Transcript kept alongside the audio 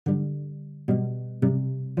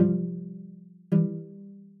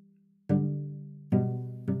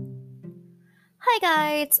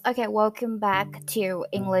guys. Okay, welcome back to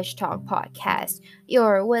English Talk Podcast.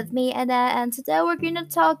 You're with me, Anna, and today we're going to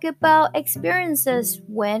talk about experiences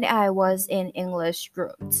when I was in English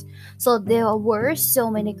groups. So there were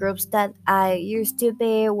so many groups that I used to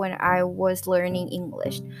be when I was learning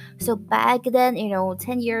English. So back then,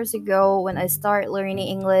 10 years ago when I started learning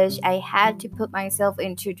English, I had to put myself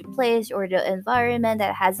into the place or the environment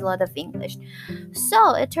that has a lot of English.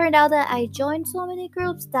 So it turned out that I joined so many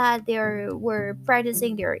groups that they were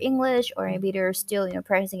practicing their English, or maybe they're still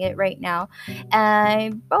practicing it right now.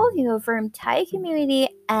 And both from Thai community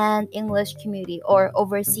and English community or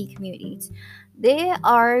overseas communities, they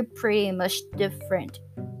are pretty much different.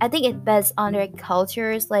 I think it depends on their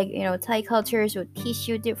cultures. Like Thai cultures would teach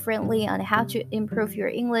you differently on how to improve your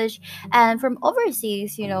English, and from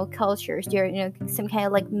overseas cultures, they're some kind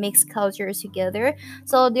of like mixed cultures together,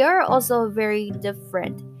 so they are also very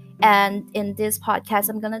different. And in this podcast,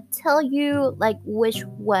 I'm gonna tell you like which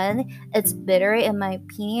one it's better in my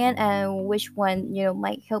opinion, and which one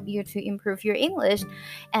might help you to improve your English.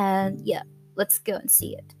 And yeah, let's go and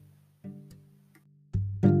see it.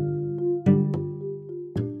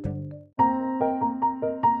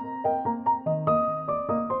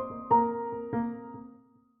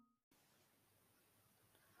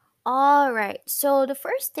 All right. So the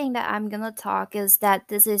first thing that I'm gonna talk is that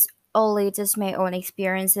this is only just my own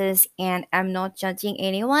experiences, and I'm not judging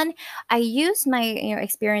anyone. I use my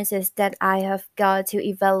experiences that I have got to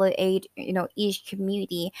evaluate each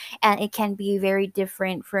community, and it can be very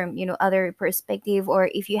different from other perspective. Or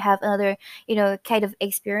if you have other kind of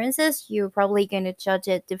experiences, you're probably gonna judge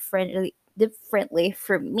it differently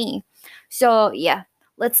from me. So yeah,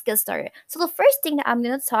 let's get started. So the first thing that I'm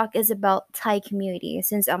gonna talk is about Thai community,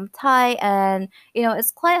 since I'm Thai, and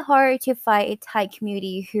it's quite hard to find a Thai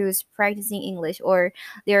community who's practicing English or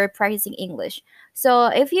they're practicing English. So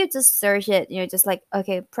if you just search it, just like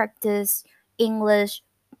okay, practice English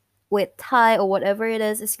with Thai or whatever it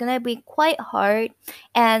is, it's gonna be quite hard.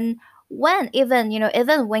 And when even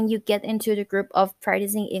when you get into the group of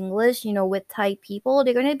practicing English, with Thai people,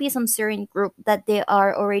 they're gonna be some certain group that they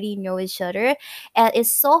are already know each other, and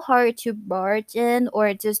it's so hard to barge in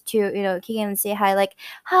or just to kick in and say hi, like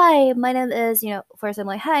hi, my name is first I'm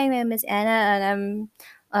like hi, my name is Anna, and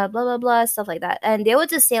I'm blah blah blah, stuff like that, and they would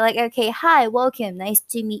just say like okay, hi, welcome, nice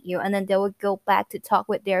to meet you, and then they would go back to talk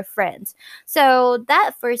with their friends. So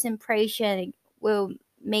that first impression will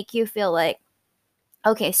make you feel like,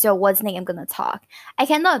 okay, so what's name I'm gonna talk? I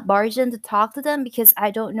cannot barge in to talk to them because I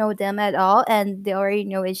don't know them at all and they already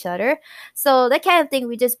know each other. So that kind of thing,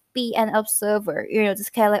 we just be an observer,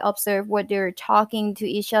 just kind of like observe what they're talking to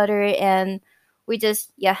each other, and we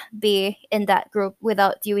just, yeah, be in that group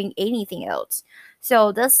without doing anything else.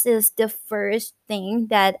 So this is the first thing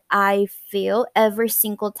that I feel every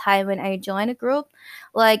single time when I join a group.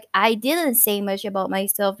 Like I didn't say much about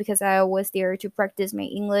myself because I was there to practice my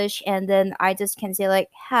English, and then I just can say like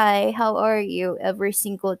hi, how are you every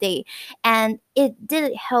single day. And it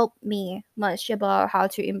didn't help me much about how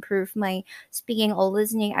to improve my speaking or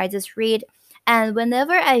listening. I just read, and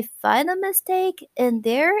whenever I find a mistake in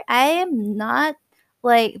there, I am not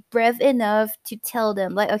like brave enough to tell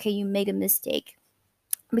them like okay, you made a mistake,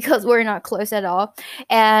 because we're not close at all.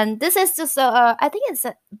 And this is just I think it's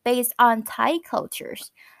based on Thai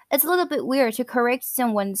cultures. It's a little bit weird to correct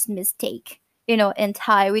someone's mistake. In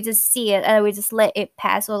Thai, we just see it and we just let it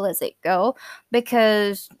pass or let it go,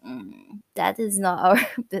 because that is not our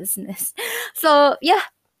business. So yeah,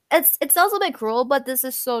 it's also a bit cruel, but this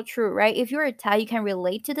is so true, right? If you're a Thai, you can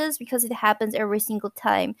relate to this because it happens every single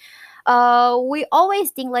time. We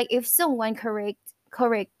always think like if someone correct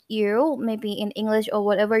you maybe in English or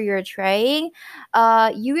whatever you're trying,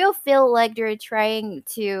 you will feel like they're trying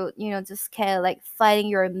to just kind of like fighting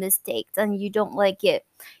your mistakes, and you don't like it.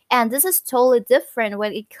 And this is totally different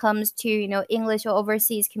when it comes to English or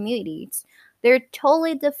overseas communities. They're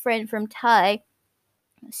totally different from Thai.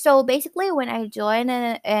 So basically, when I join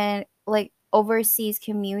an like overseas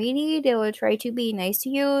community, they will try to be nice to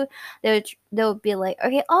you. They'll be like,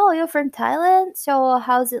 okay, oh, you're from Thailand, so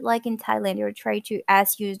how's it like in Thailand? They'll try to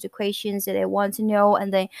ask you the questions that they want to know,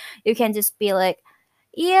 and then you can just be like,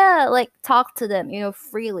 yeah, like talk to them,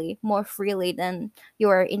 freely, more freely than you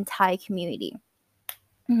are in Thai community.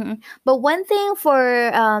 But one thing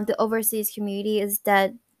for the overseas community is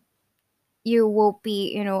that you will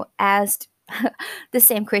be asked the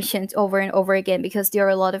same questions over and over again because there are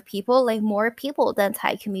a lot of people, like more people than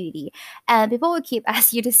Thai community, and people will keep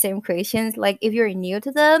asking you the same questions. Like if you're new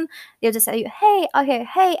to them, they'll just say, "Hey, okay,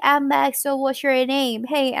 hey, I'm Max. So what's your name?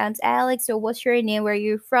 Hey, I'm Alex. So what's your name? Where are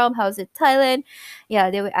you from? How's it Thailand?" Yeah,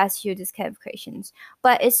 they will ask you this kind of questions.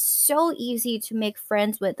 But it's so easy to make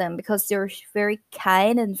friends with them because they're very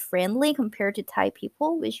kind and friendly compared to Thai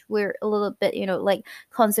people, which we're a little bit, like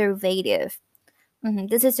conservative.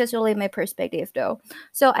 This is just really my perspective, though.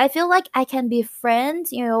 So I feel like I can be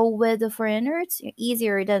friends, with the foreigners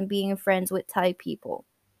easier than being friends with Thai people.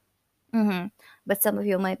 Mm-hmm. But some of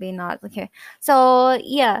you might be not. Okay. So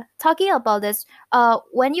yeah, talking about this,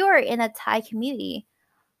 when you are in a Thai community,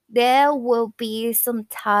 there will be some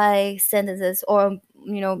Thai sentences, or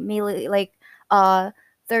mainly like uh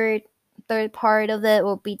third third part of it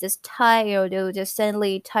will be just Thai. They'll just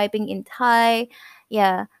suddenly typing in Thai.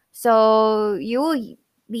 Yeah. So you will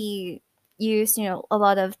be use a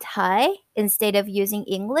lot of Thai instead of using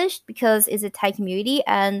English because it's a Thai community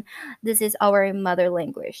and this is our mother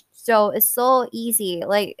language. So it's so easy.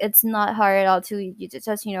 Like it's not hard at all to you just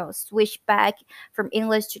switch back from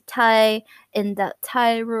English to Thai in that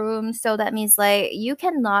Thai room. So that means like you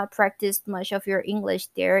cannot practice much of your English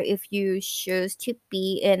there if you choose to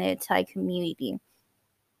be in a Thai community.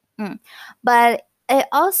 Mm. But it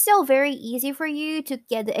also very easy for you to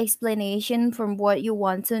get the explanation from what you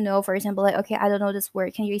want to know. For example, like, okay, I don't know this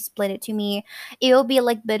word. Can you explain it to me? It will be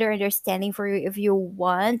like better understanding for you if you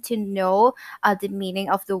want to know the meaning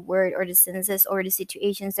of the word or the sentences or the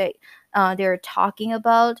situations that they're talking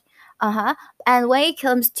about. Uh-huh. And when it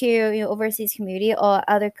comes to overseas community or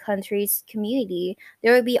other countries community,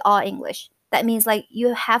 there will be all English. That means like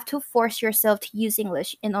you have to force yourself to use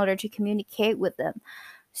English in order to communicate with them.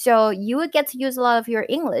 So you would get to use a lot of your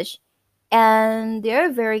English. And they're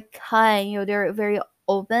very kind, they're very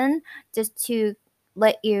open just to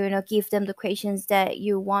let you, give them the questions that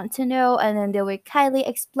you want to know. And then they will kindly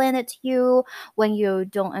explain it to you when you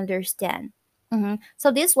don't understand.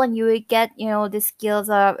 So this one you will get, the skills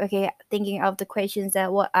of okay, thinking of the questions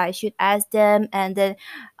that what I should ask them, and then,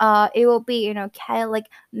 it will be kind of like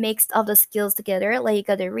mixed of the skills together. Like you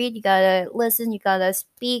gotta read, you gotta listen, you gotta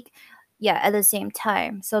speak, yeah, at the same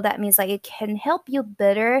time. So that means like it can help you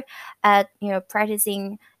better at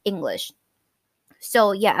practicing English.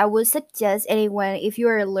 So yeah, I would suggest anyone, if you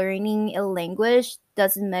are learning a language,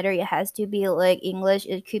 doesn't matter, it has to be like English,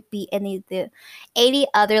 it could be any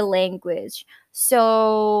other language.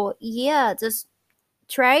 So yeah, just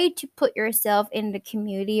try to put yourself in the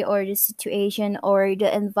community or the situation or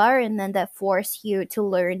the environment that force you to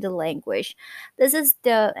learn the language. This is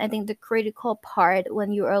the, I think, the critical part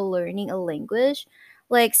when you are learning a language.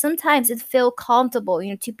 Like sometimes it feel comfortable,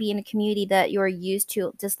 to be in a community that you're used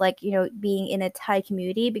to, just like being in a Thai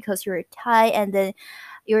community because you're Thai and then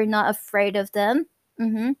you're not afraid of them.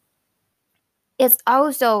 Mm-hmm. It's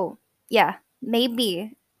also, yeah,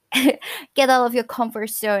 maybe get out of your comfort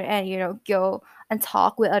zone and go and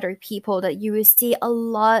talk with other people that you will see a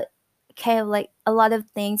lot, kind of like a lot of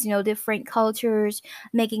things, different cultures,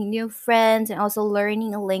 making new friends and also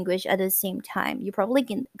learning a language at the same time. You're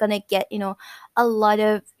probably gonna get a lot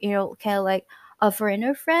of kind of like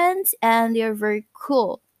foreigner friends, and they're very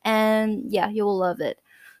cool, and yeah, you will love it.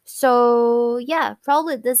 So yeah,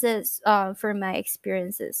 probably this is for my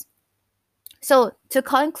experiences. So to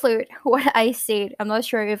conclude what I said, I'm not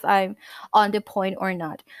sure if I'm on the point or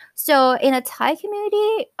not. So in a Thai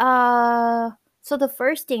community, so the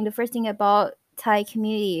first thing about Thai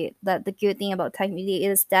community, that the good thing about Thai community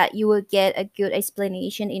is that you will get a good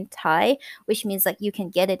explanation in Thai, which means like you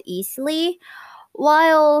can get it easily.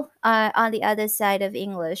 While on the other side of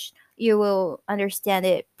English, you will understand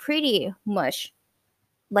it pretty much,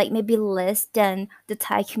 like maybe less than the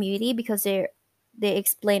Thai community because they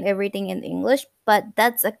explain everything in English. But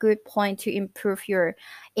that's a good point to improve your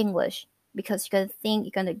English because you're gonna think,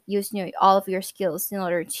 you're gonna use all of your skills in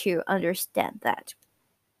order to understand that.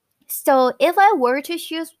 So if I were to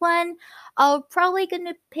choose one, I'll probably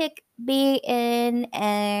gonna pick be in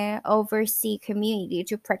an overseas community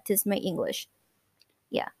to practice my English.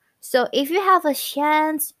 Yeah. So if you have a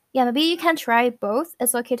chance, yeah, maybe you can try both.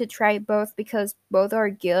 It's okay to try both because both are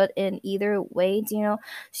good in either way.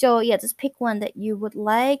 So yeah, just pick one that you would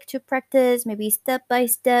like to practice, maybe step by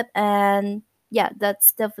step, and yeah,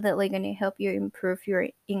 that's definitely gonna help you improve your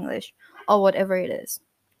English or whatever it is.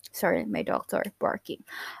 Sorry, my dogs are barking.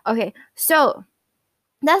 Okay, so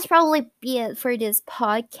that's probably be it for this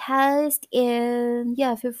podcast. And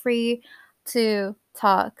yeah, feel free to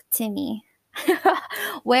talk to me.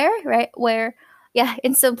 Where? Right? Where? Yeah,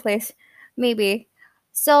 in some place. Maybe.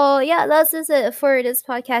 So yeah, that's just it for this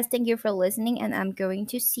podcast. Thank you for listening, and I'm going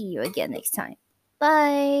to see you again next time.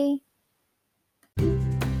 Bye.